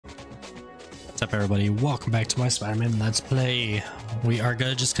What's up, everybody? Welcome back to my Spider-Man Let's Play. We are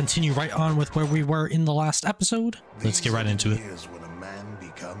gonna just continue right on with where we were in the last episode. Let's get right into it. Here's when a man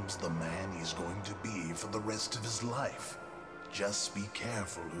becomes the man he's going to be for the rest of his life. Just be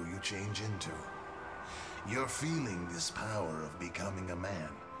careful who you change into. You're feeling this power of becoming a man,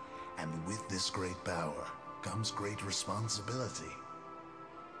 and with this great power comes great responsibility.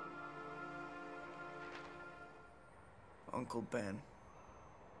 Uncle Ben.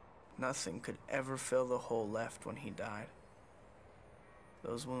 Nothing could ever fill the hole left when he died.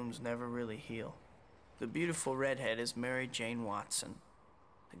 Those wounds never really heal. The beautiful redhead is Mary Jane Watson.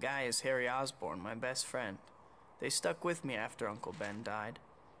 The guy is Harry Osborn, my best friend. They stuck with me after Uncle Ben died.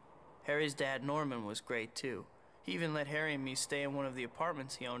 Harry's dad, Norman, was great too. He even let Harry and me stay in one of the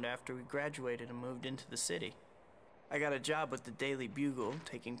apartments he owned after we graduated and moved into the city. I got a job with the Daily Bugle,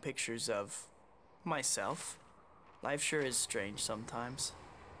 taking pictures of myself. Life sure is strange sometimes.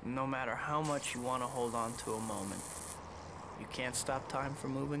 No matter how much you want to hold on to a moment, you can't stop time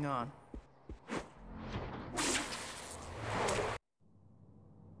from moving on.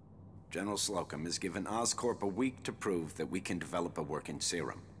 General Slocum has given Oscorp a week to prove that we can develop a working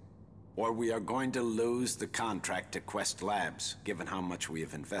serum. Or we are going to lose the contract to Quest Labs, given how much we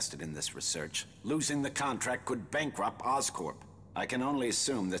have invested in this research. Losing the contract could bankrupt Oscorp. I can only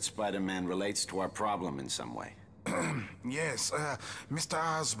assume that Spider-Man relates to our problem in some way. Yes, Mr.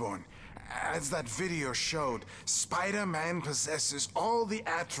 Osborn, as that video showed, Spider-Man possesses all the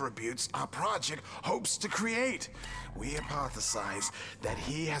attributes our project hopes to create. We hypothesize that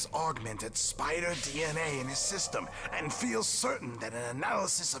he has augmented spider DNA in his system and feel certain that an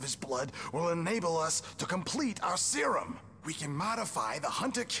analysis of his blood will enable us to complete our serum. We can modify the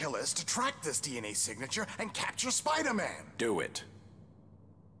hunter-killers to track this DNA signature and capture Spider-Man. Do it.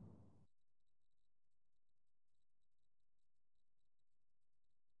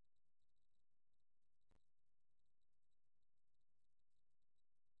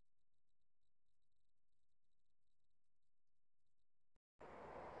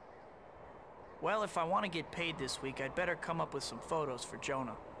 Well, if I want to get paid this week, I'd better come up with some photos for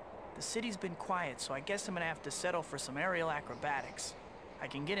Jonah. The city's been quiet, so I guess I'm gonna have to settle for some aerial acrobatics. I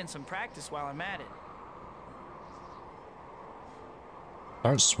can get in some practice while I'm at it.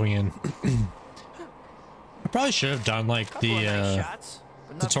 Start swinging. I probably should have done like the Shots,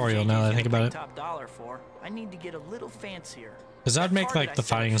 tutorial now that I think about it. Top dollar for. I need to get a little fancier. Because that would make like the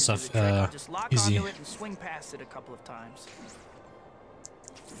fighting and stuff easy. Onto it and swing past it a couple of times.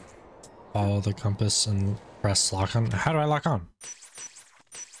 Follow the compass and press lock on. How do I lock on?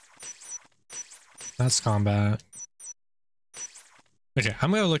 That's combat. Okay,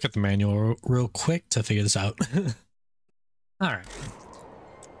 I'm gonna look at the manual real quick to figure this out. Alright.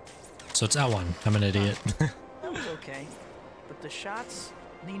 So it's L1. I'm an idiot. That was okay, but the shots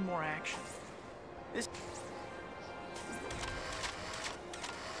need more action. This...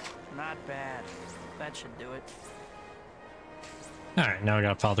 Not bad. That should do it. Alright, now we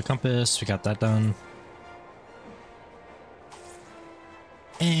gotta follow the compass. We got that done.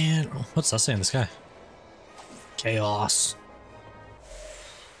 And what's that say in the sky? Chaos.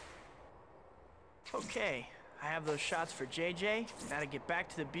 Okay, I have those shots for JJ. Now to get back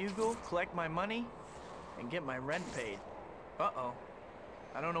to the Bugle, collect my money, and get my rent paid. Uh-oh.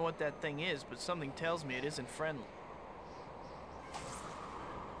 I don't know what that thing is, but something tells me it isn't friendly.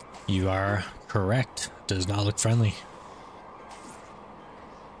 You are correct. Does not look friendly.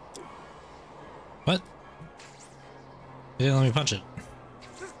 What? He didn't let me punch it.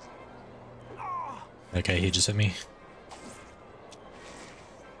 Okay, he just hit me.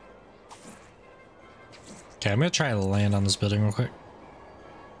 Okay, I'm gonna try to land on this building real quick.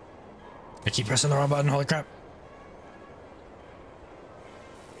 I keep pressing the wrong button, holy crap.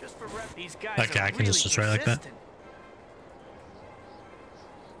 Just for rep, these guys Okay, I can really just destroy it like that.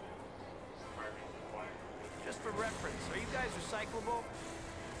 Just for reference, are you guys recyclable?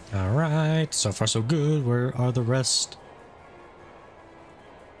 Alright, so far so good. Where are the rest?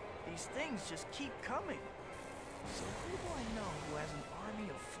 These things just keep coming. So who do I know who has an army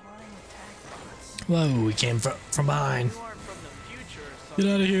of flying attack bots? Whoa, we came from behind. You aren't from the future or something.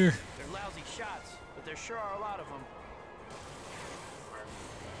 Get out of here. They're lousy shots, but there sure are a lot of them.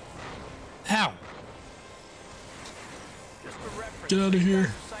 Ow. Just for reference, Get out of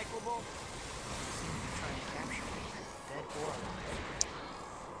here. recyclable? Trying to capture me, dead or alive.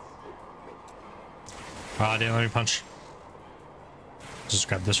 Oh, didn't let me punch. Just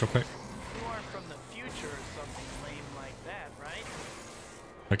grab this real quick. You aren't from the future or something lame like that, right?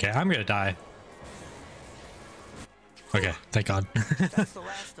 Okay, I'm gonna die. Okay, thank God. That's the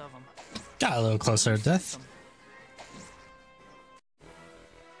last of them. Got a little closer to death.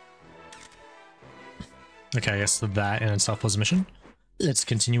 Okay, I guess that in itself was a mission. Let's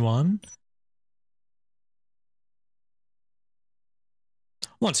continue on.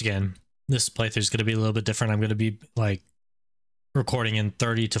 Once again, this playthrough is going to be a little bit different. I'm going to be like recording in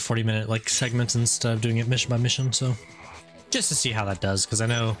 30 to 40 minute like segments instead of doing it mission by mission. So just to see how that does, because I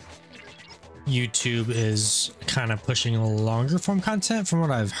know YouTube is kind of pushing a longer form content from what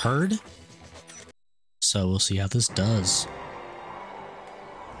I've heard. So we'll see how this does.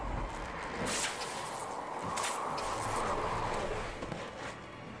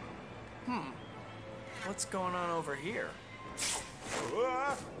 What's going on over here?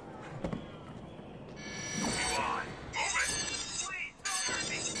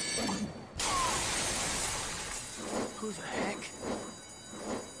 Who the heck?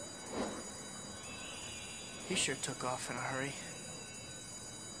 He sure took off in a hurry.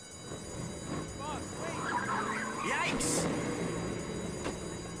 Yikes!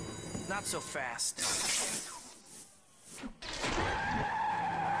 Not so fast.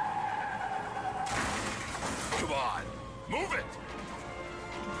 Come on, move it!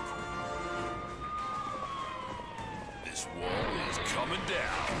 This wall is coming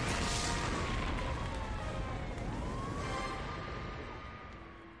down.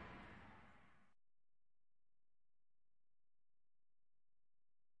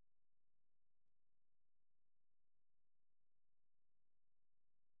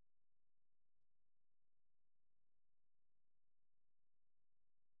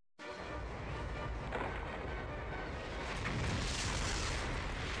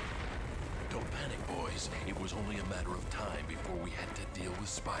 It was only a matter of time before we had to deal with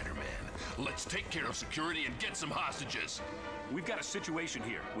Spider-Man. Let's take care of security and get some hostages. We've got a situation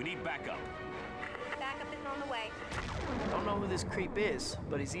here. We need backup. Backup is on the way. Don't know who this creep is,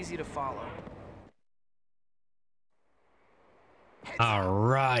 but he's easy to follow. All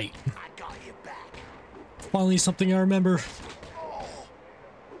right. I got you back. Finally something I remember.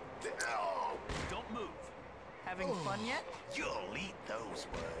 Don't move. Having fun yet? You'll eat those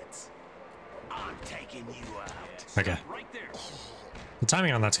words. I'm taking you out. Okay. Right there. The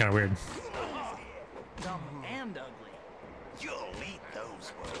timing on that's kind of weird. Dumb and ugly. You'll eat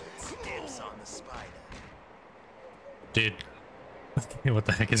those words. Dibs on the spider. Dude. What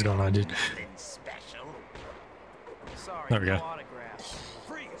the heck is going on, dude? Nothing special. Sorry, There we no go. autographs.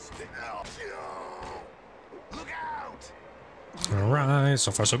 Freeze. Look out. All right,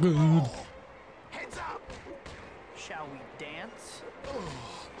 so far so good. Heads up. Shall we dance?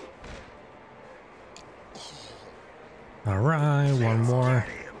 All right, one more.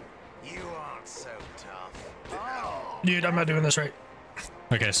 You aren't so tough. Dude, I'm not doing this right.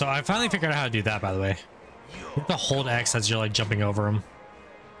 Okay, so I finally figured out how to do that, by the way. You have to hold X as you're like jumping over him.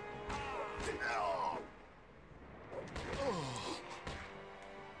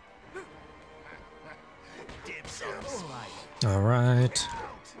 Dibs on the spider. All right.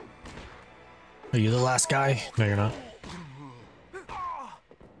 Are you the last guy? No, you're not.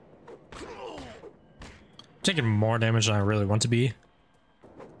 Taking more damage than I really want to be,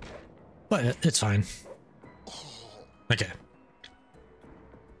 but it's fine. Okay.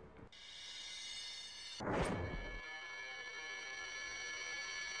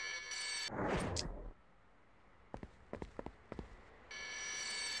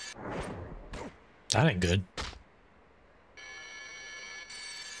 That ain't good.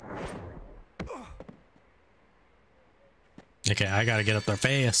 Okay, I gotta get up there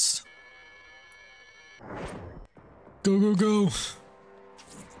fast. Go, go, go.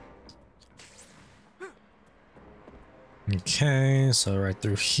 Okay, so right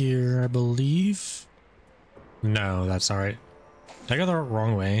through here, I believe. No, that's not right. Did I go the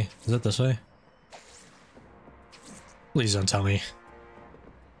wrong way? Is it this way? Please don't tell me.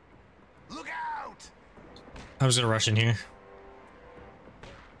 Look out. I was gonna rush in here.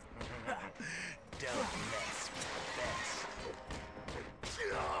 Don't mess with this.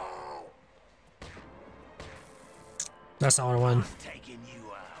 That's not what I wanted. Taking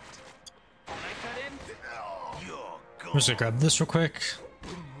you out. Can I cut in? You're I'm just gonna grab this real quick.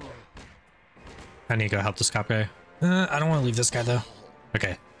 I need to go help this cop guy. I don't want to leave this guy though.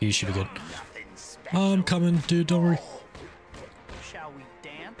 Okay, he should be good. nothing special. I'm coming, dude. Don't worry. Shall we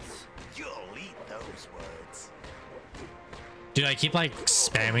dance? You'll eat those words. Dude, I keep like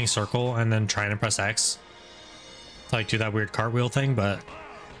spamming circle and then trying to press X to like do that weird cartwheel thing, but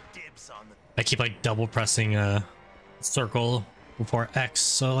Dibs on the I keep like double pressing circle before X,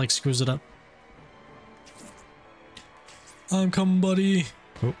 so it like screws it up. I'm coming, buddy.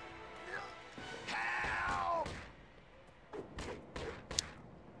 Oh. help.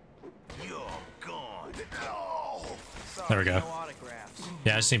 You're gone. Sorry, There we go. No autographs.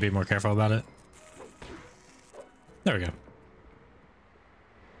 Yeah, I just need to be more careful about it. There we go.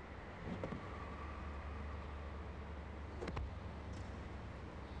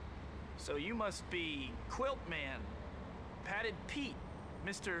 So you must be Quilt Man, Padded Pete,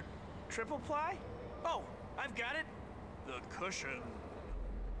 Mr. Triple Ply? Oh, I've got it. The cushion.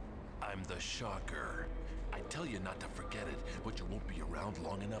 I'm the Shocker. I tell you not to forget it, but you won't be around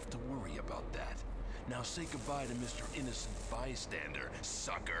long enough to worry about that. Now say goodbye to Mr. Innocent Bystander,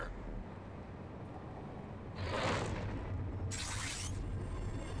 sucker.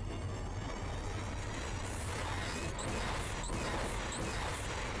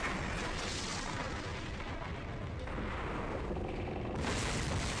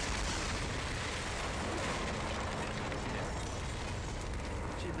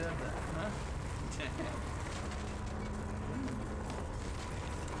 She did that, huh?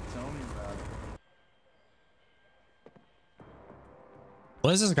 Tell me about it.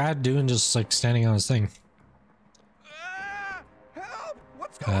 What is this guy doing just like standing on his thing? Help!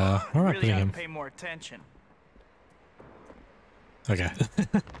 What's going on? Where am I Really putting gotta him? pay more attention. Okay.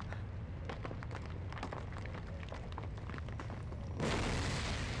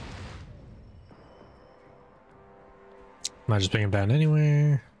 Might just bring him down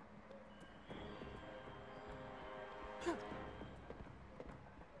anywhere.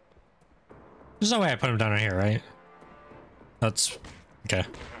 There's no way I put him down right here, right? That's okay.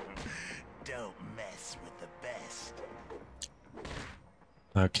 Don't mess with the best.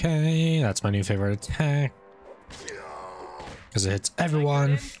 Okay, that's my new favorite attack. Because it hits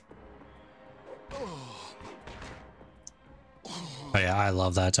everyone. Oh yeah, I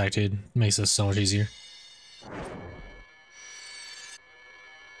love that attack, dude. Makes this so much easier.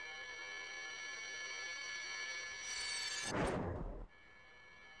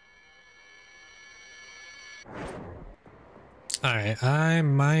 Alright, I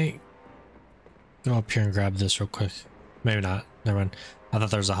might go up here and grab this real quick. Maybe not. Never mind. I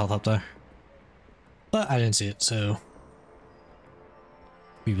thought there was a health up there. But I didn't see it, so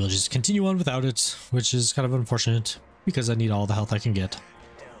we will just continue on without it, which is kind of unfortunate because I need all the health I can get.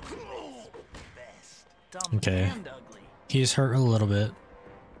 Dumb Okay. and ugly. He's hurt a little bit.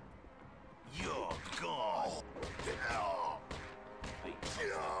 You're gone.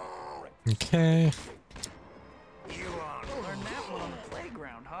 Okay. Learn that one on the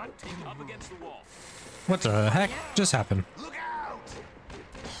playground, huh? Up against the wall. What the heck just happened? Look out!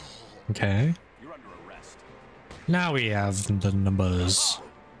 Okay. You're under arrest. Now we have the numbers.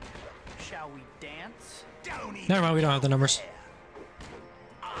 Shall we dance? Don't even Never mind, we don't have the numbers.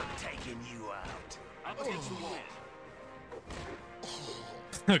 I'm taking you out. Up against the wall.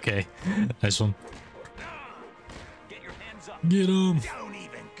 Okay. Nice one. Get your hands up. Get him. Don't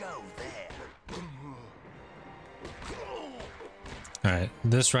even go there. Alright,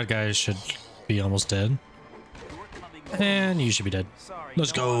 this red guy should be almost dead. You're coming. And you should be dead. Sorry.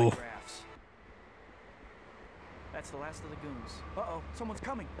 Let's no go. autographs. That's the last of the goons. Uh-oh, someone's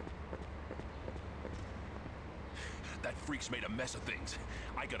coming. That freak's made a mess of things.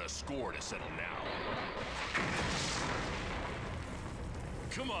 I got a score to settle now.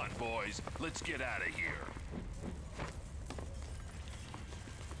 Come on, boys. Let's get out of here.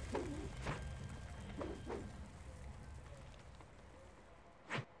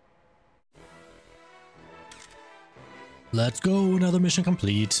 Let's go. Another mission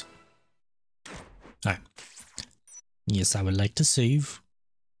complete. Alright. Yes, I would like to save.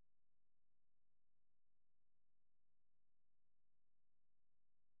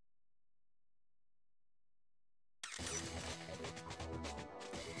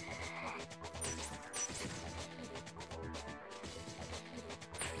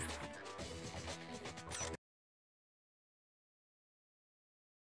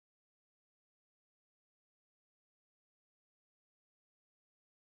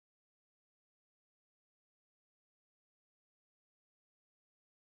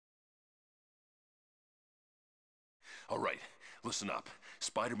 All right, listen up.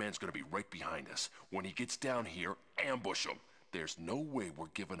 Spider-Man's gonna be right behind us. When he gets down here, ambush him. There's no way we're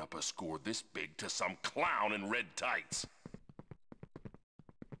giving up a score this big to some clown in red tights.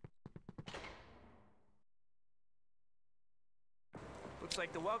 Looks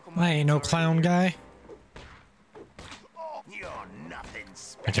like the welcome. I ain't no already clown here. guy. You're nothing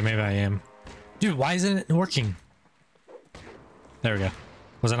special. Okay, maybe I am. Dude, why isn't it working? There we go.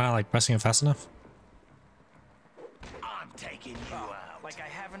 Was I not like pressing it fast enough? I'm taking you out. Like I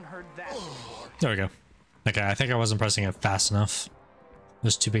haven't heard that before. There we go. Okay, I think I wasn't pressing it fast enough.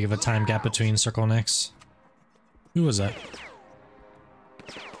 There's too big of a time gap between circle and X. Who was that?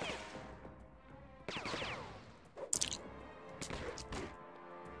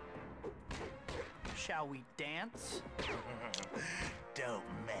 Shall we dance? Don't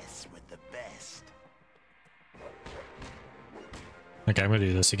mess with the best. Okay, I'm gonna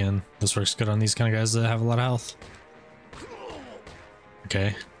do this again. This works good on these kind of guys that have a lot of health.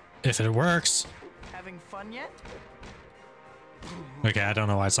 Okay, if it works. Having fun yet? Okay, I don't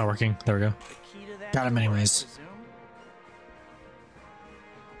know why it's not working. There we go. The key to that Got him door, I anyways. presume?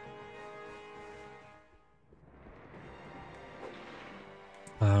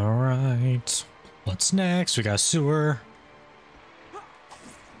 All right. What's next? We got sewer.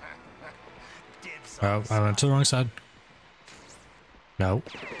 Oh, I went to the wrong side. No.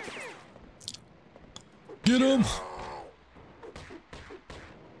 Get him!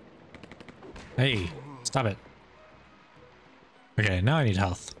 Hey, stop it. Okay, now I need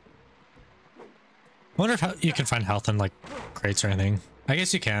health. I wonder if you can find health in like crates or anything. I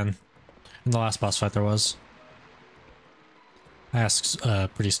guess you can. In the last boss fight there was. I ask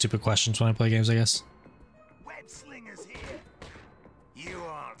pretty stupid questions when I play games, I guess. Web slingers here. You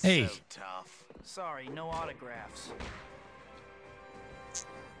aren't Hey. so tough. Sorry, no autographs.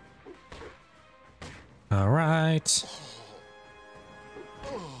 All right.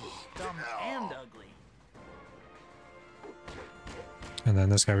 Dumb and ugly. And then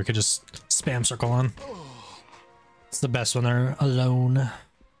this guy we could just spam circle on. It's the best when they're alone. All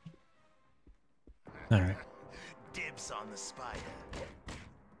right. Dibs on the spider.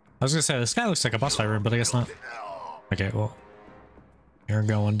 I was gonna say this guy looks like a boss fight room, but I guess not. Okay, well, you're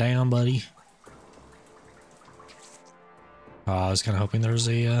going down, buddy. Oh, I was kind of hoping there was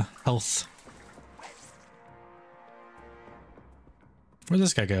a health. Where'd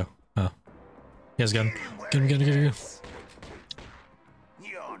this guy go? Oh, he has a gun. Get him, get him, get him.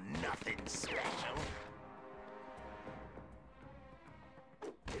 You're nothing special.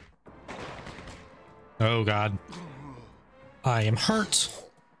 Oh God, I am hurt.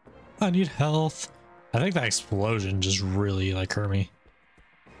 I need health. I think that explosion just really like hurt me.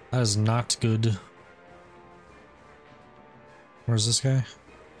 That is not good. Where's this guy?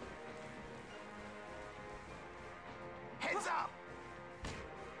 Heads up.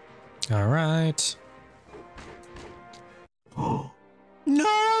 All right. No,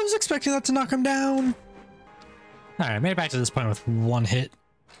 I was expecting that to knock him down. All right, I made it back to this point with one hit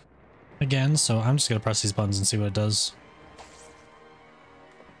again, so I'm just gonna press these buttons and see what it does.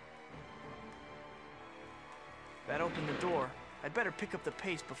 That opened the door. I'd better pick up the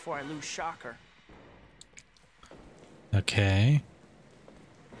pace before I lose Shocker. Okay.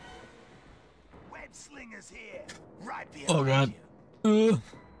 Web slingers here. Right behind Oh God. you.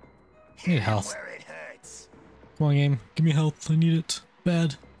 I need health. Where it hurts. Come on, game. Give me health. I need it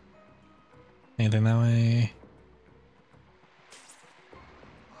bad. Anything that way?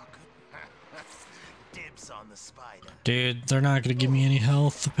 Dibs on the spider. Dude, they're not gonna give me any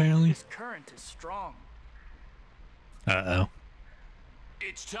health apparently. This current is strong. Uh-oh.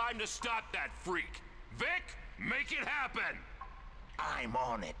 It's time to stop that freak. Vic, make it happen. I'm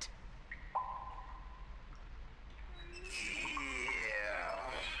on it.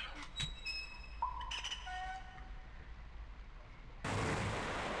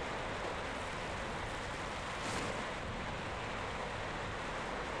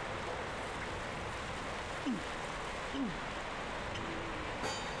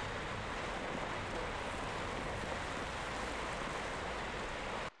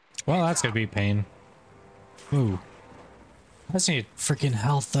 Well, that's gonna be pain. Ooh. I just need freaking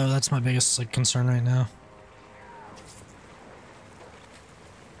health though. That's my biggest like concern right now.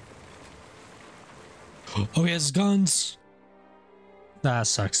 Oh, he has guns. That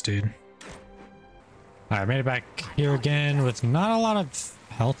sucks, dude. Alright, made it back here again with not a lot of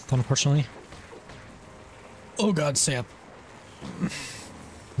health, unfortunately. Oh God, stay up.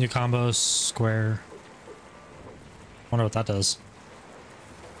 New combos, square. Wonder what that does.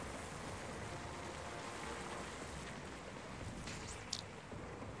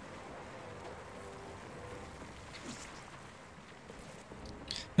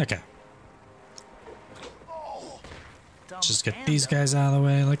 Okay. Dumb Just get and these guys out of the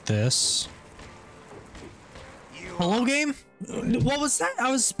way like this. Hello, game? What was that?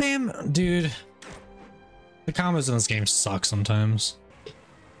 I was spam. Dude. The combos in this game suck sometimes.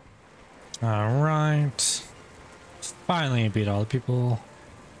 Alright. Finally beat all the people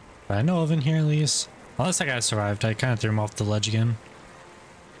that I know of in here at least. Unless that guy survived, I kind of threw him off the ledge again.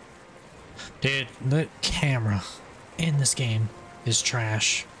 Dude, the camera in this game is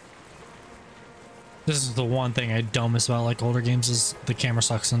trash. This is the one thing I don't miss about like older games is the camera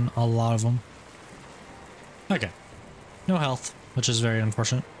sucks in a lot of them. Okay. No health, which is very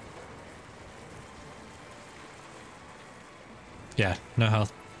unfortunate. Yeah, no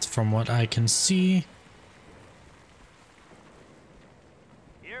health from what I can see.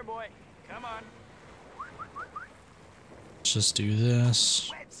 boy. Come on. Let's just do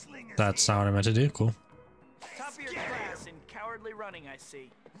this. That's not what I meant to do. Cool. Top of your class in cowardly running, I see.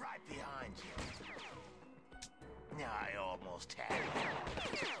 Right behind you. I almost had it.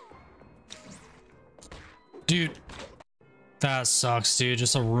 Dude, that sucks, dude.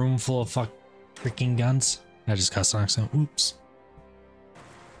 Just a room full of freaking guns. I just got some accident. Oops.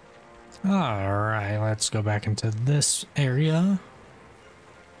 All right, let's go back into this area.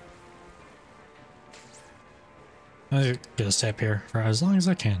 I'm gonna stay up here for as long as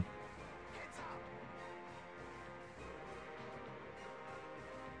I can.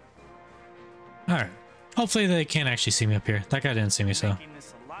 All right. Hopefully they can't actually see me up here. That guy didn't see me, so. Making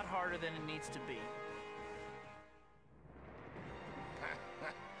this a lot harder than it needs to be.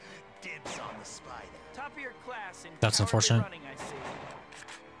 Dibs on the spider. Top of your class in That's cowardly unfortunate. running, I see.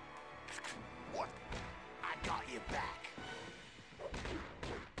 What? I got you back.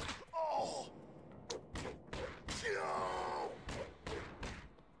 Oh. No.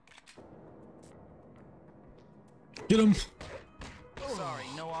 Get him. Sorry,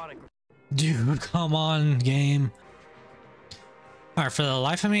 no autograph. Dude, come on, game. All right, for the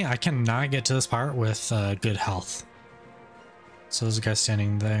life of me, I cannot get to this part with good health. So there's a guy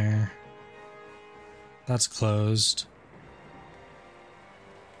standing there. That's closed.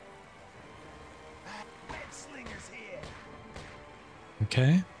 Web slingers here.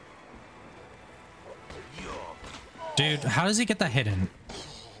 Okay. Dude, how does he get that hidden?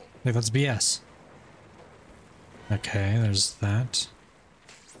 Like, that's BS. Okay, there's that.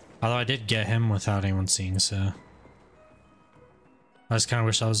 Although I did get him without anyone seeing, so. I just kind of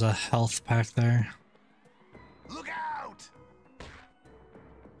wish I was a health pack there. Look out!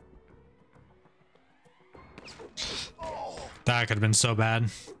 That could have been so bad.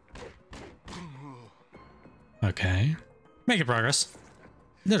 Okay. Making progress.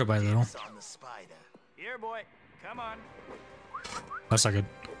 Little by little. Dibs on the spider. Here, boy. Come on. That's not good.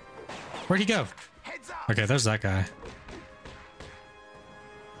 Where'd he go? Heads up! Okay, there's that guy.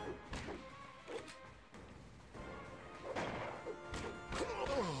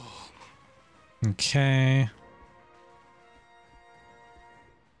 Okay.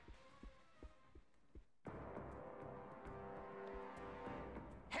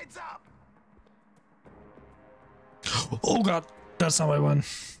 Heads up! Oh god, that's not my one.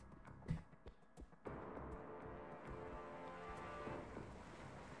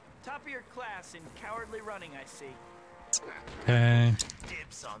 Top of your class in cowardly running, I see. Okay.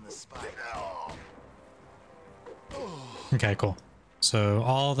 Dibs on the spider. Okay, cool. So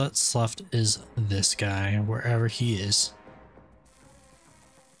all that's left is this guy, wherever he is.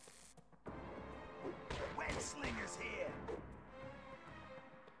 Web slingers here.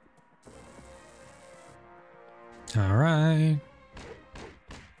 All right.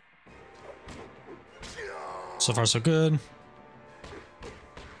 So far, so good.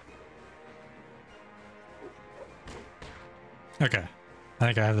 Okay. I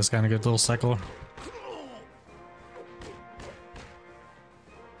think I have this guy in a good little cycle.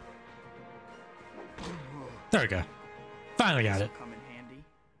 There we go. Finally got it. Come in handy.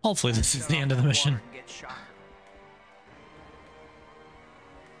 Hopefully this is the end of the mission. Water and get shot.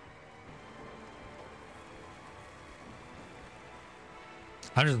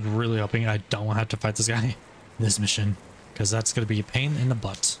 I'm just really hoping I don't have to fight this guy this mission, because that's going to be a pain in the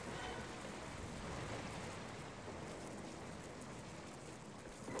butt.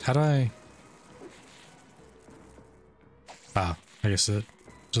 How do I... Ah, I guess it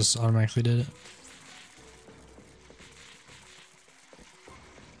just automatically did it.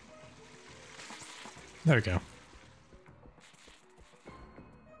 There we go.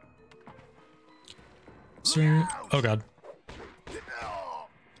 Sir, oh god.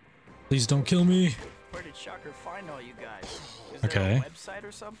 Please don't kill me. Where did Shocker find all you guys? Is Okay. there a website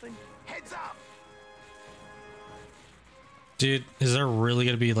or something? Heads up! Dude, is there really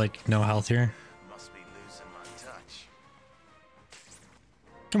gonna be like no health here? Must be losing my touch.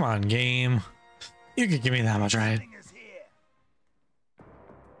 Come on, game. You could give me that much, right? Slingers here.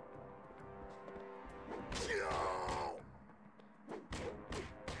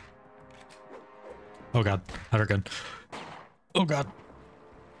 Oh god, never good. Oh god.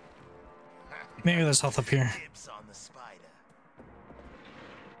 Maybe there's health up here. Dibs on the spider.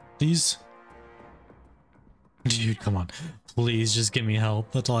 Please. Dude, come on. Please just give me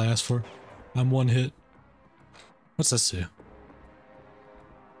help. That's all I ask for. I'm one hit. What's this do?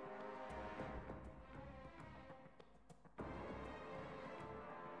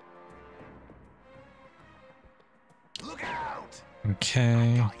 Look out!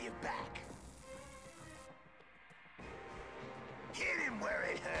 Okay. Got you back. Hit him where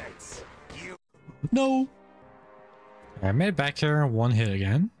it hurts. No. I made it back here one hit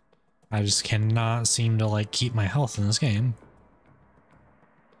again. I just cannot seem to like keep my health in this game.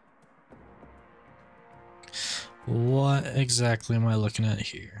 What exactly am I looking at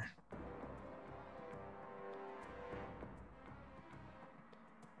here?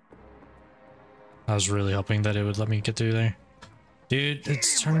 I was really hoping that it would let me get through there. Dude,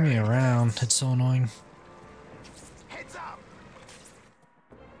 it's turning me around. It's so annoying. Heads up.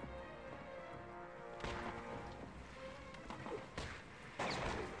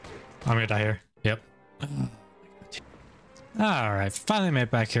 I'm gonna die here. Yep. Alright, finally made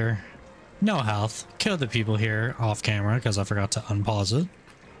it back here. No health. Killed the people here off camera because I forgot to unpause it.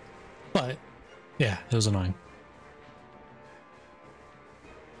 But, yeah, it was annoying.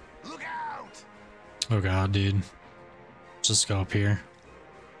 Look out. Oh god, dude. Just go up here.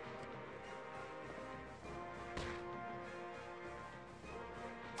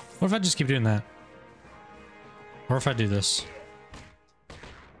 What if I just keep doing that? Or if I do this?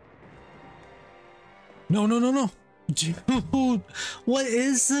 No, no, no, no. Dude, what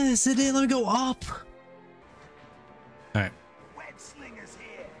is this? It didn't let me go up. Alright. Web slingers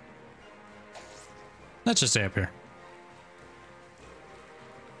here. Let's just stay up here.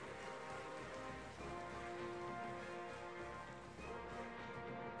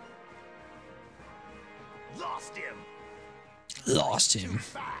 Lost him. Lost him.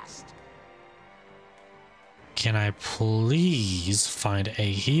 Fast. Can I please find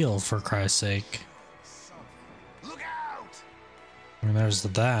a heal for Christ's sake? Look out. I mean, there's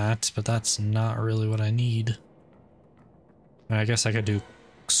that, but that's not really what I need. I guess I could do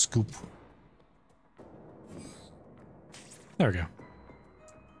scoop. There we go.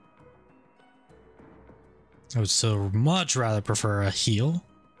 I would still much rather prefer a heal.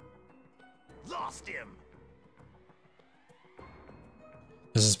 Lost him.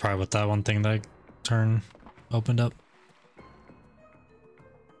 This is probably what that one thing that I turn opened up.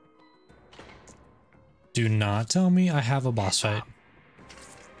 Do not tell me I have a boss fight.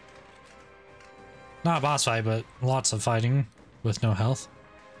 Not a boss fight, but lots of fighting with no health.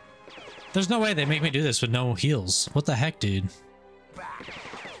 There's no way they make me do this with no heals. What the heck, dude?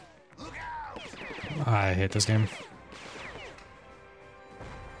 Look out. I hate this game.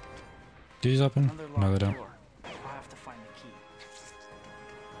 Do these open? No, they don't. Door. I'll have to find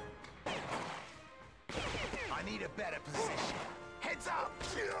the key. I need a better position. Heads up.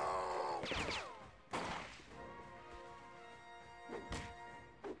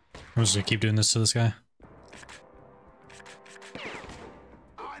 I'm just gonna keep doing this to this guy.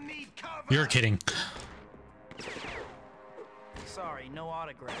 I need cover. You're kidding. Sorry, no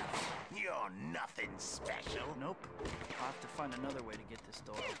autographs. You're nothing special. Nope. I'll have to find another way to get this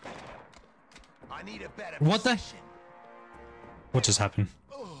door open. I need a better What the? position. What just happened?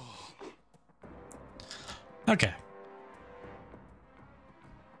 Okay.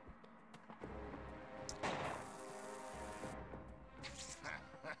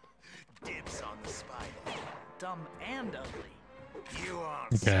 Dibs on the spider. Dumb and ugly. You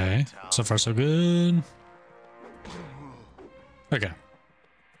aren't Okay. so tough. So far, so good. Okay.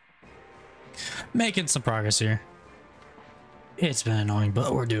 Making some progress here. It's been annoying,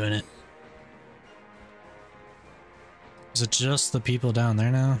 but we're doing it. Is it just the people down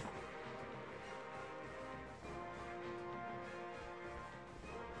there now?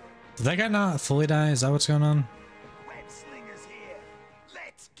 Did that guy not fully die? Is that what's going on? Web slingers here.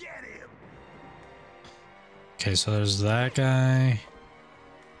 Let's get him. Okay, so there's that guy.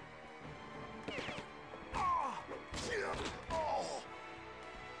 Oh.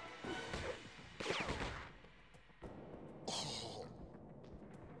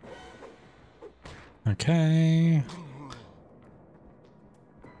 Okay.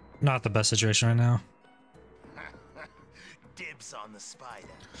 Not the best situation right now. Dibs on the spider.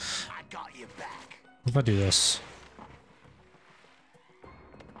 I got you back. What if I do this?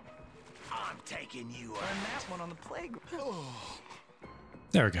 I'm taking you Learn out. that one on the playground.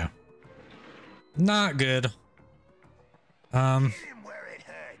 There we go. Not good. Hit him where it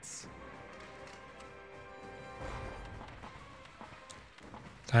hurts.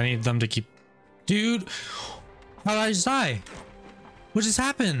 I need them to keep... Dude! How did I just die? What just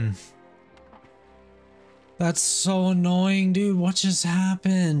happened? That's so annoying, dude. What just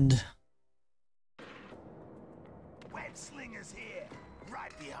happened? Web slingers here.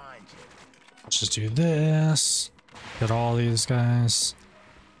 Right behind you. Let's just do this. Get all these guys.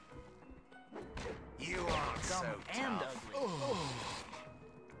 You aren't so Dumb and tough.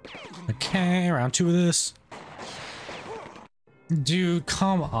 ugly. Okay, round 2 of this. Dude,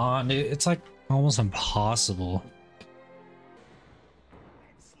 come on. It's like almost impossible.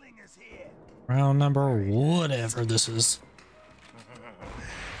 Web slingers here. Round number whatever this is.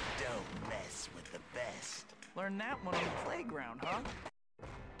 Don't mess with the best. Learn that one on the playground, huh?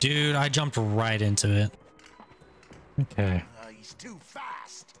 Dude, I jumped right into it. Okay. He's too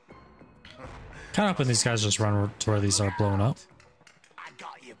fast. Kind of hoping these guys just run to where these are blown up. I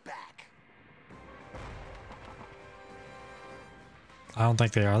got you back. I don't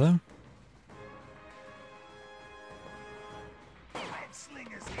think they are though.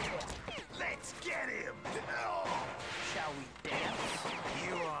 Slingers here. Let's get him. Shall we dance?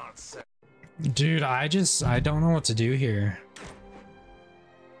 You answer. Dude, I don't know what to do here.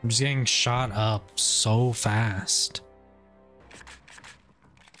 I'm just getting shot up so fast.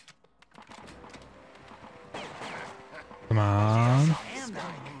 Come on.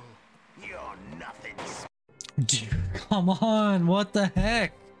 You're nothing. Dude, come on. What the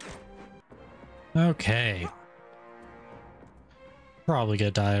heck? Okay. Probably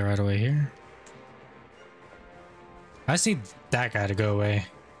gonna die right away here. I just need that guy to go away.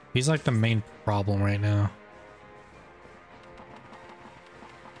 He's like the main problem right now.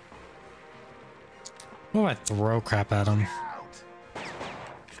 Oh, I throw crap at him.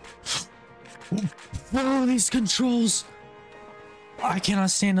 Whoa, these controls! I cannot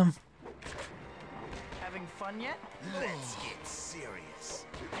stand them. Having fun yet? Let's get serious.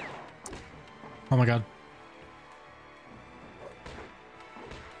 Oh my god.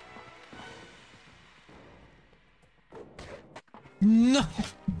 No,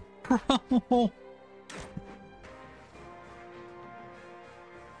 bro.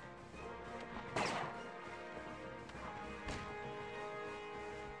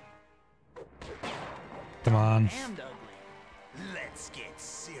 Come on. And ugly. Let's get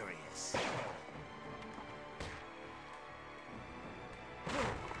serious.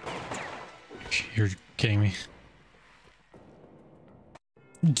 You're kidding me.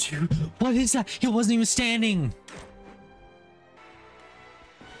 Dude, what is that? He wasn't even standing.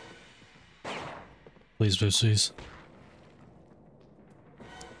 Please, please, please.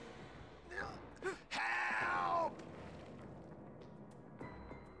 Help!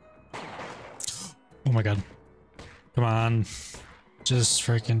 Oh my god. Come on. Just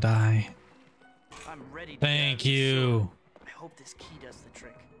freaking die. I'm ready to Thank go. you. I hope this key does the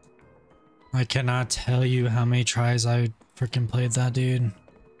trick. I cannot tell you how many tries I freaking played that, dude.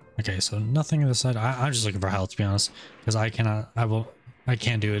 Okay, so nothing on this side. I'm just looking for health, to be honest. Because I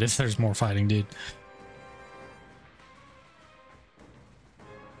can't do it if there's more fighting, dude.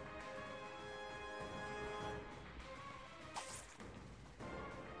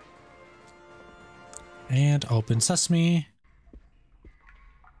 And open sesame.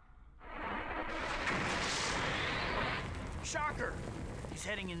 Shocker! He's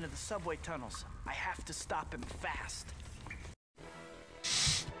heading into the subway tunnels. I have to stop him fast.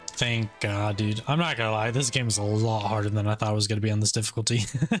 Thank God, dude. I'm not gonna lie, this game is a lot harder than I thought it was gonna be on this difficulty.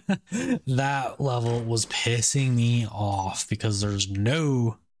 That level was pissing me off because there's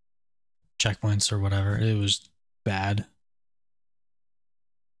no checkpoints or whatever. It was bad.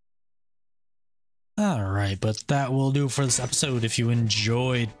 Alright, but that will do for this episode. If you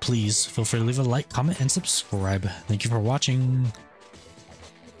enjoyed, please feel free to leave a like, comment, and subscribe. Thank you for watching.